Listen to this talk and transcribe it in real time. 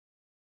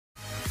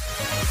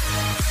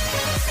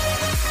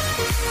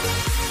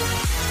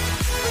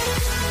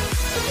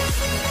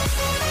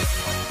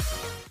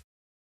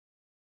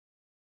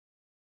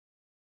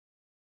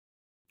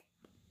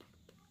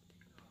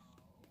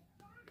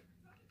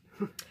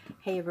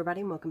Hey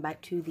everybody, welcome back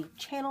to the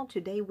channel.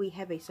 Today we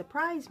have a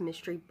surprise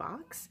mystery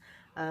box.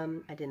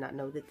 I did not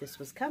know that this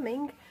was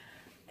coming.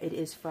 It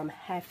is from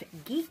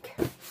Halfgeek.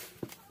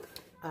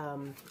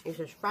 It's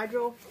just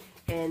fragile,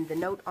 and the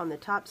note on the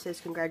top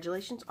says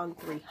congratulations on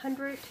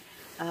 300.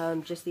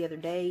 Just the other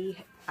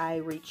day I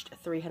reached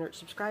 300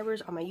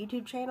 subscribers on my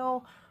YouTube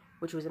channel,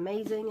 which was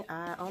amazing.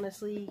 I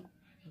honestly,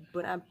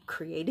 when I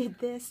created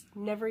this,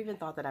 never even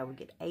thought that I would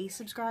get a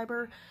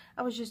subscriber.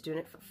 I was just doing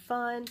it for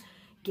fun,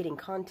 getting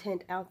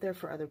content out there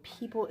for other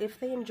people. If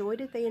they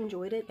enjoyed it, they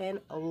enjoyed it, and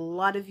a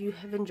lot of you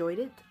have enjoyed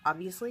it.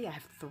 Obviously, I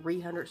have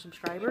 300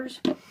 subscribers.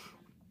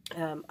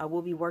 I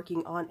will be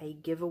working on a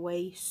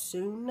giveaway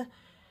soon.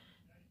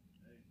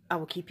 I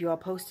will keep you all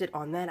posted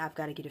on that. I've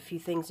got to get a few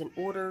things in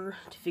order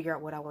to figure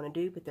out what I want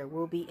to do, but there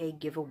will be a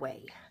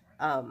giveaway.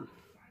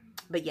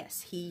 But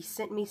yes, he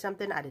sent me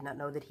something. I did not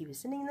know that he was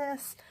sending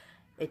this.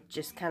 It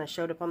just kind of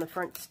showed up on the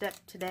front step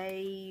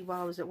today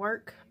while I was at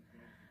work.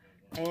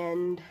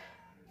 And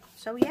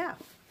so yeah,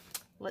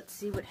 let's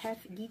see what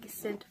Halfgeek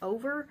sent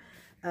over.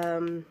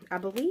 I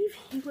believe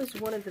he was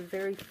one of the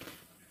very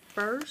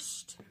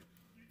first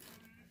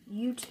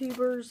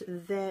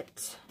YouTubers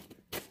that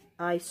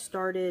I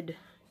started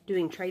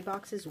doing trade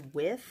boxes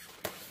with,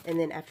 and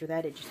then after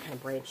that it just kind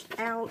of branched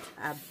out.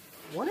 I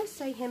want to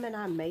say him and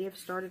I may have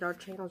started our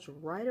channels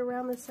right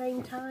around the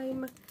same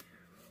time.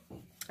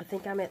 I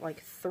think I'm at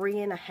like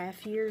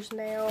 3.5 years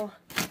now,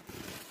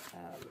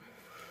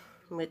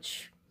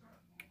 which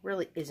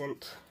really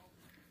isn't.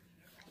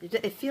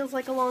 It feels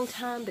like a long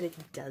time, but it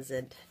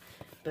doesn't.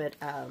 But,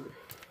 yeah,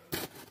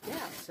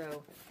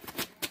 so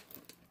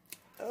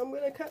I'm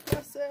going to cut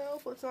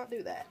myself. Let's not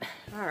do that.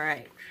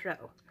 Alright,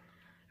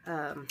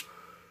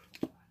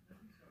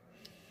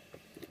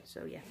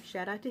 so yeah,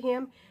 shout out to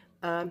him.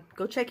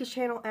 Go check his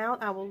channel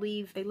out. I will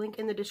leave a link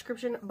in the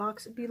description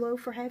box below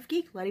for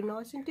Halfgeek. Let him know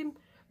I sent him.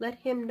 Let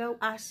him know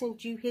I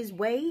sent you his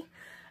way.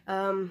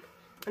 And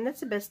that's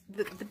the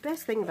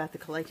best thing about the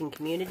collecting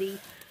community.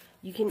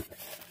 You can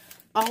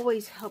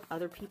always help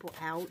other people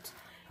out,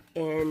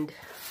 and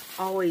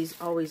always,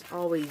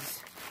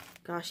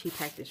 gosh, he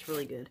packed this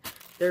really good.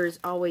 There's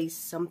always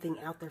something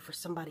out there for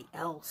somebody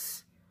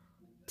else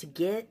to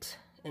get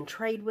and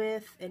trade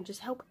with and just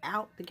help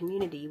out the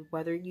community,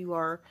 whether you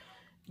are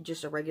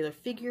just a regular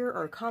figure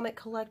or a comic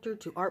collector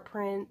to art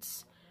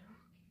prints,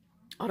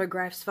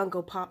 autographs,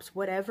 Funko Pops,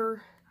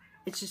 whatever.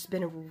 It's just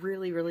been a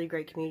really, really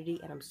great community,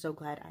 and I'm so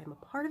glad I am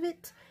a part of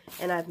it,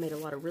 and I've made a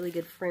lot of really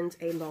good friends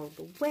along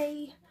the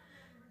way.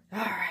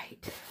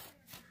 Alright,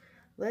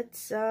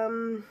 let's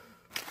do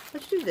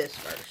this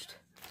first.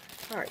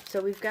 Alright,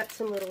 so we've got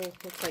some little,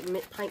 looks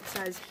like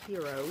pint-sized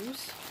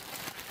heroes.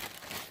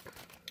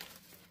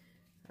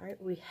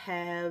 Alright, we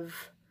have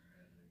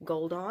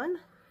Goldon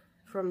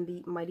from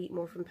the Mighty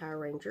Morphin Power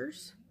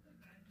Rangers.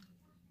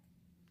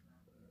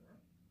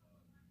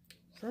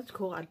 So that's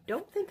cool. I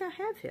don't think I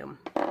have him,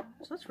 so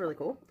that's really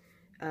cool.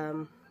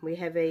 We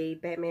have a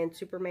Batman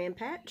Superman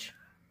patch,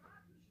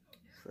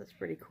 so that's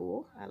pretty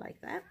cool. I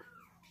like that.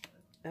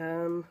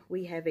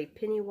 We have a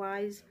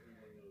Pennywise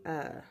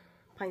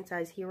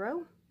pint-sized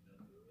hero.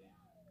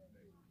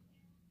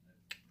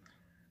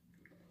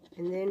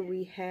 And then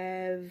we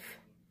have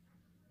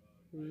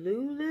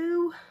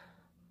Lulu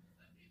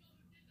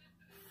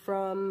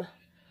from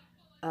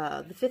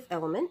The Fifth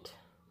Element,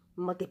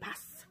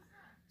 Multipass.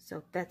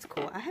 So that's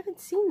cool. I haven't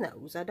seen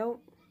those.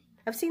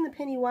 I've seen the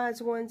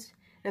Pennywise ones,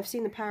 and I've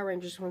seen the Power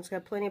Rangers ones.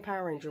 Got plenty of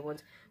Power Ranger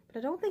ones, but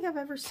I don't think I've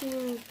ever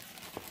seen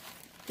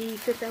the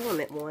Fifth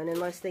Element one,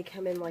 unless they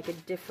come in like a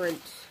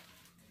different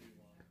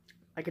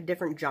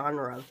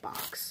genre of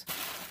box.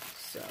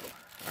 So,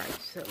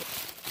 alright, so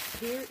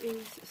here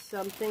is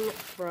something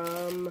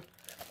from,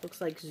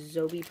 looks like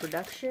Zobi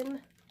Production.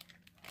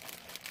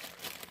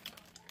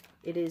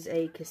 It is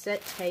a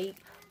cassette tape,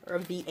 or a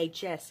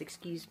VHS,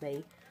 excuse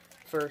me,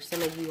 for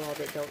some of you all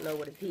that don't know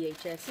what a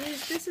VHS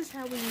is. This is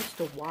how we used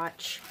to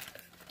watch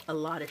a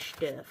lot of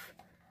stuff.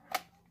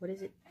 What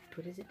is it?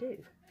 What does it do?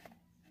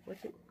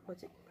 What's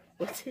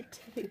it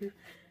do?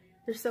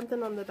 There's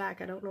something on the back.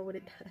 I don't know what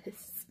it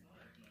does.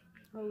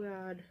 Oh,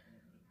 God.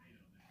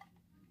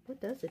 What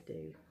does it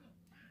do?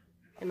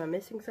 Am I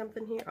missing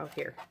something here? Oh,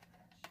 here.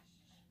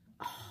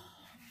 Oh,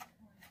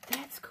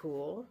 that's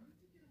cool.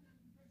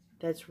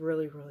 That's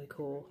really, really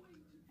cool.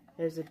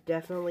 There's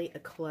definitely a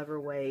clever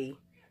way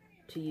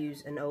to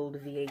use an old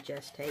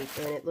VHS tape,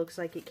 and it looks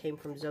like it came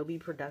from Zobi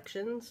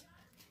Productions,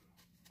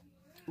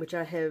 which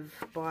I have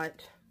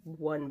bought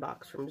one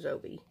box from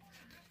Zobi.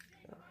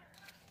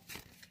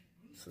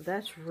 So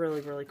that's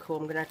really, really cool.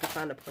 I'm going to have to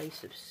find a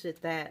place to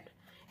sit that.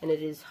 And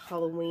it is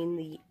Halloween,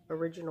 the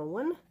original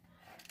one.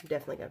 I'm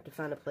definitely going to have to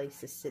find a place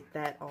to sit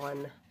that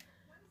on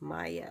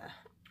my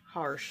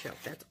horror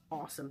shelf. That's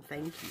awesome.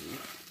 Thank you.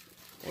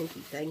 Thank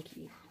you, thank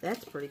you.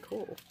 That's pretty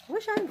cool. I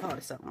wish I had thought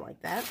of something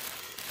like that.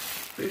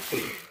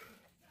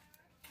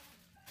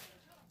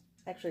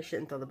 Actually, I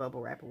shouldn't throw the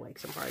bubble wrap away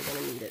because I'm probably going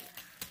to need it.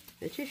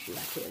 the tissue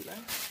I can,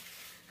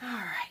 though.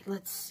 Alright,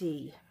 let's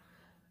see.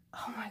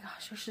 Oh my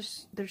gosh,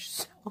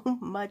 there's so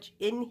much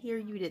in here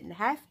you didn't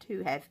have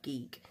to,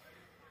 Halfgeek.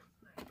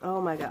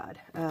 Oh my god.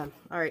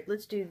 Alright,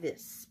 let's do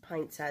this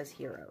Pint Size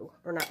Hero.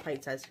 Or not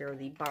Pint Size Hero,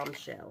 the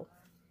Bombshell.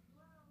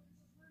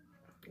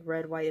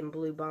 Red, white, and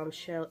blue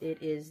Bombshell. It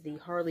is the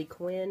Harley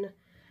Quinn.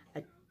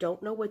 I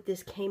don't know what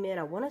this came in.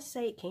 I want to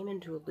say it came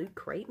into a loot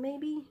crate,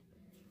 maybe?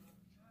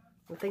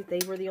 I think they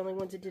were the only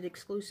ones that did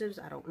exclusives.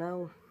 I don't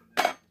know.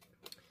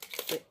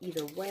 But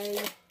either way,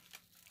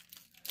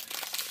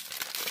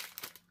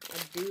 I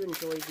do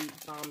enjoy the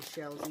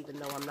Bombshells, even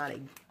though I'm not a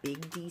big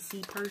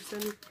DC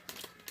person.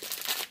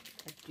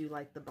 I do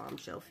like the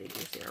Bombshell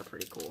figures. They are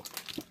pretty cool.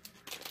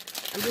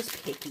 I'm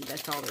just picky.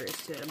 That's all there is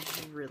to it. I'm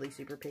just really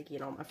super picky,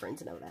 and all my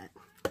friends know that.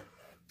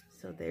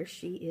 So there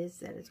she is.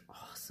 That is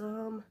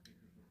awesome.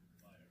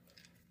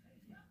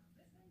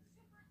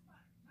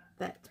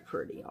 That's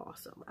pretty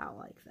awesome. I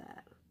like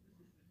that.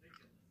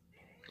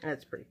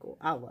 That's pretty cool.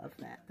 I love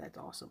that. That's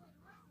awesome.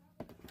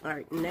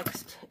 Alright,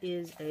 next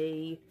is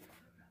a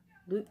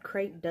Loot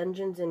Crate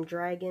Dungeons and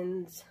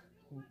Dragons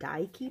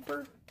Die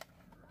Keeper.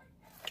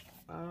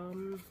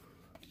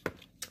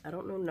 I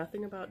don't know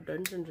nothing about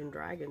Dungeons and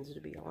Dragons, to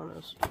be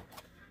honest.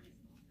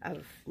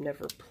 I've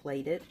never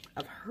played it.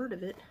 I've heard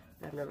of it,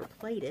 but I've never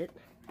played it.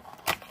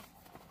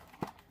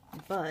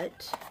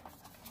 But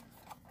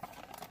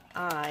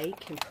I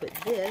can put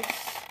this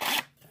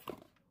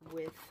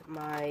with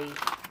my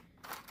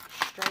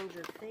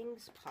Stranger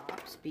Things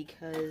pops,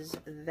 because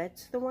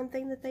that's the one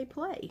thing that they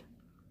play.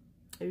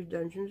 There's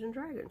Dungeons and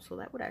Dragons, so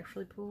that would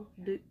actually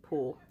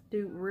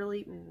do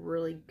really,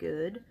 really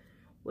good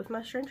with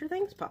my Stranger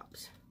Things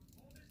pops.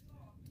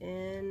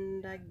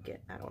 And I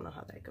don't know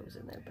how that goes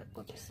in there, but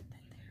let me sit that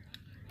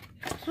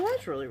there. So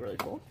that's really, really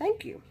cool.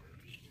 Thank you.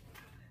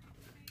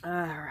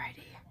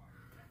 Alrighty.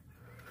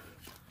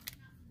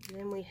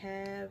 Then we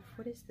have,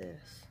 what is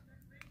this?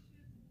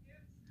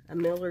 A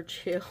Miller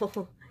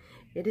Chill.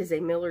 It is a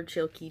Miller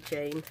Chill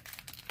keychain.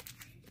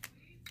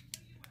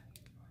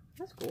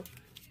 That's cool.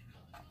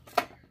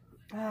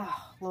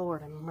 Oh,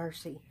 Lord have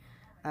mercy.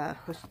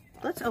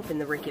 Let's open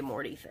the Rick and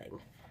Morty thing.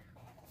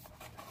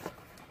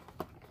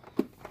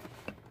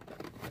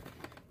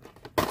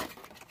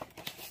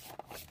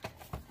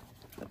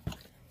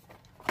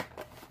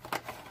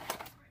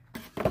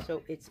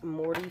 So it's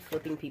Morty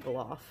flipping people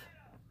off.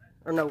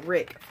 Or no,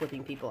 Rick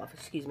flipping people off.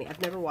 Excuse me.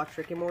 I've never watched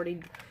Rick and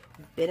Morty.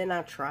 Ben and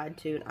I tried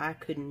to, and I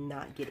could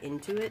not get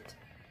into it.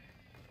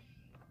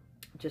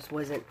 It just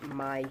wasn't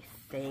my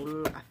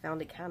thing. I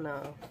found it kind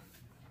of,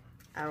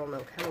 I don't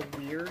know, kind of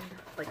weird.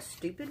 Like,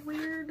 stupid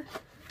weird.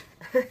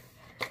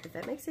 If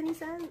that makes any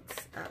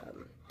sense.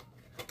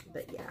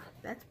 But yeah,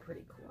 that's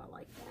pretty cool. I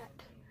like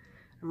that.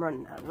 I'm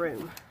running out of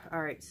room.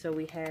 Alright, so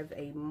we have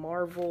a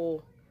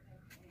Marvel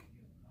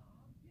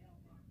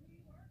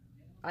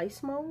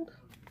ice mold.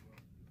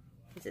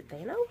 Is it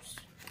Thanos?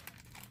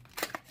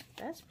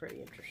 That's pretty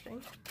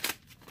interesting.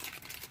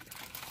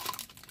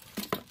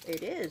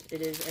 It is.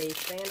 It is a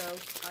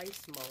Thanos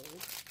ice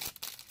mold.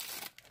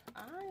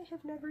 I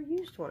have never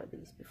used one of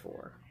these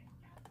before,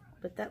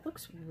 but that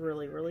looks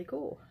really, really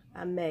cool.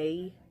 I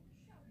may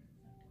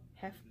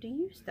have to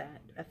use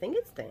that. I think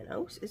it's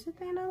Thanos. Is it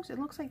Thanos? It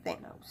looks like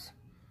Thanos.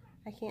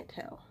 I can't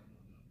tell.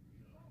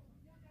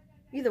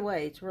 Either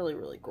way, it's really,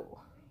 really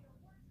cool.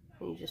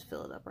 And you just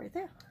fill it up right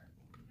there.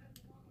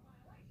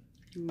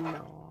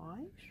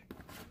 Nice.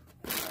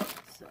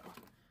 So,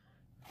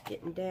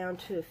 getting down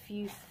to a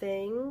few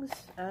things.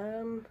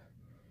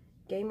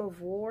 Game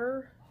of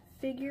War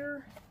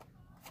figure.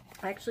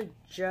 I actually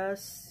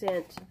just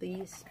sent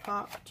these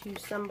pop to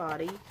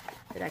somebody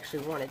that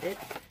actually wanted it,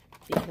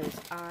 because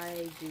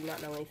I do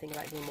not know anything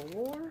about Game of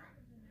War.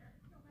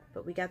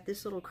 But we got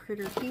this little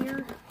critter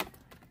here.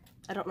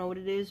 I don't know what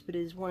it is, but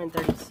it is 1 in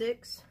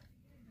 36.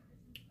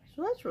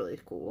 So that's really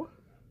cool.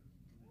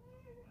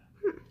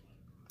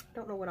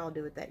 Don't know what I'll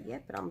do with that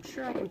yet, but I'm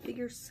sure I can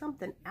figure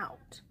something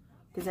out,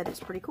 because that is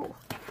pretty cool.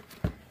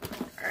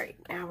 Alright,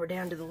 now we're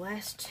down to the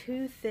last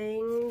two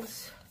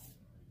things.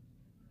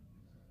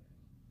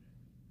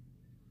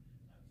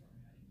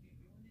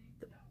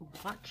 The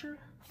Watcher.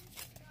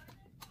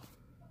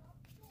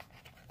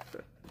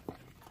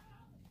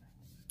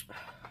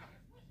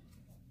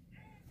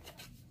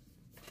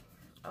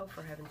 Oh,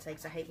 for heaven's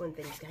sakes, I hate when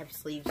things have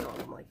sleeves on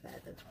them like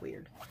that. That's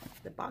weird.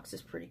 The box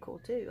is pretty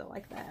cool too. I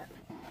like that.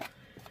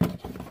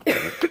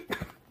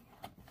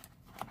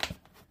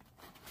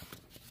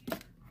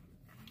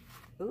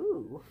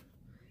 Ooh,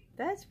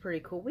 that's pretty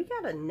cool. We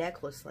got a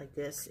necklace like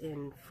this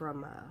in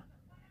from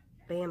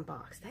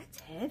Bandbox.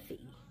 That's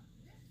heavy.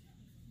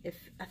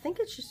 I think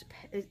it's just,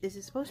 is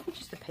it supposed to be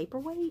just a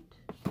paperweight?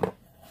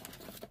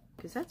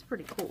 Because that's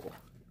pretty cool.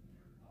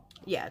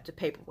 Yeah, it's a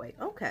paperweight.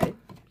 Okay,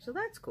 so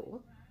that's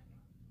cool.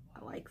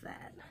 I like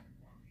that.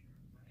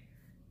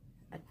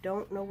 I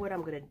don't know what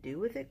I'm going to do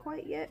with it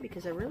quite yet,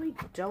 because I really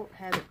don't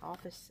have an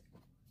office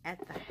at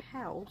the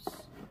house,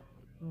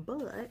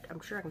 but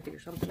I'm sure I can figure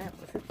something out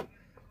with it.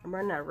 I'm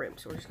running out of room,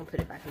 so we're just going to put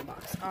it back in the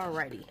box.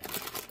 Alrighty.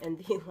 And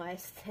the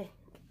last thing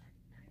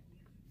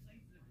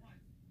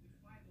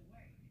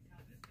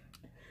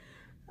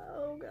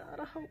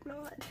hope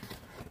not.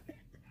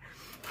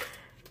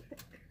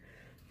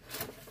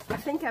 I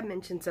think I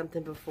mentioned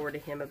something before to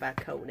him about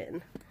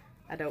Conan.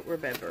 I don't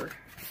remember.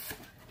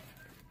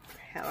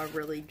 How I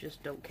really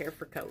just don't care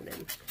for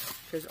Conan.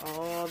 Because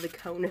all the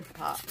Conan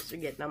pops are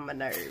getting on my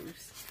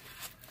nerves.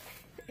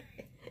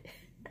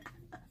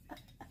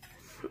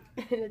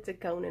 And it's a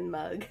Conan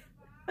mug.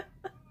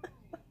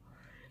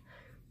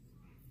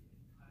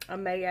 I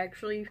may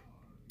actually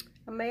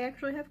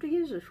have to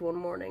use this one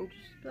morning.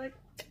 Just like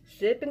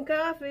sipping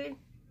coffee.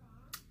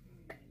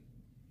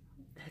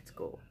 That's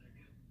cool.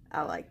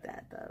 I like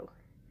that though.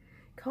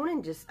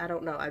 Conan just, I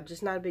don't know. I'm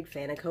just not a big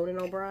fan of Conan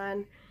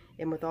O'Brien.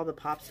 And with all the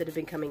pops that have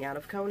been coming out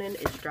of Conan,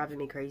 it's driving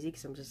me crazy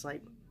because I'm just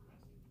like,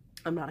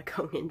 I'm not a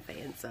Conan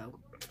fan, so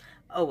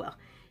oh well.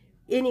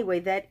 Anyway,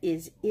 that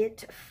is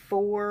it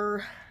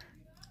for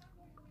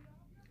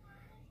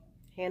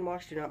hand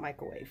wash, do not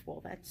microwave.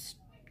 Well, that's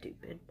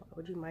stupid. Why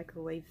would you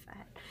microwave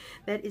that?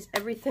 That is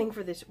everything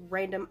for this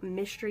random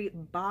mystery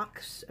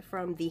box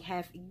from the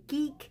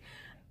Halfgeek.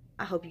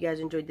 I hope you guys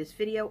enjoyed this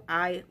video.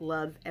 I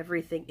love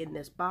everything in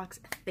this box.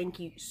 Thank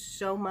you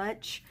so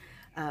much.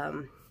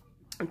 And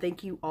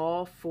thank you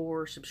all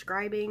for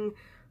subscribing,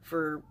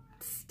 for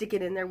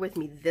sticking in there with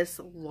me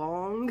this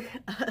long.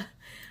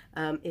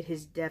 It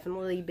has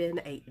definitely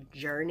been a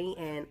journey,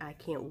 and I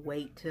can't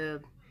wait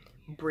to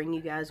bring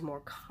you guys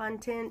more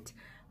content.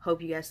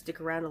 Hope you guys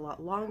stick around a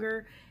lot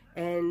longer,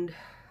 and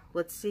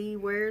let's see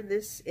where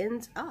this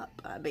ends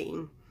up. I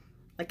mean,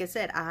 like I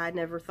said, I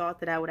never thought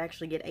that I would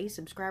actually get a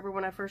subscriber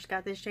when I first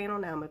got this channel.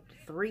 Now I'm up to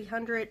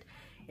 300,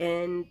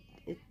 and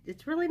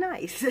it's really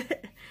nice.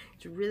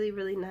 It's really,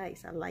 really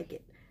nice. I like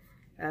it.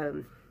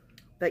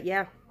 But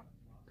yeah,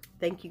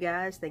 thank you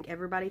guys. Thank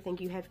everybody.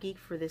 Thank you, Halfgeek,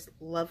 for this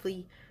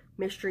lovely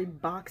mystery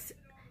box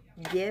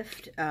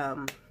gift.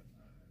 Yeah,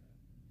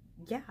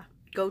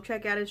 go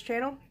check out his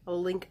channel.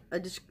 I'll leave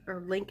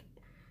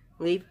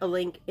a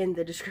link in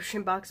the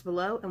description box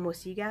below, and we'll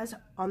see you guys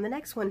on the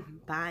next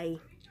one. Bye.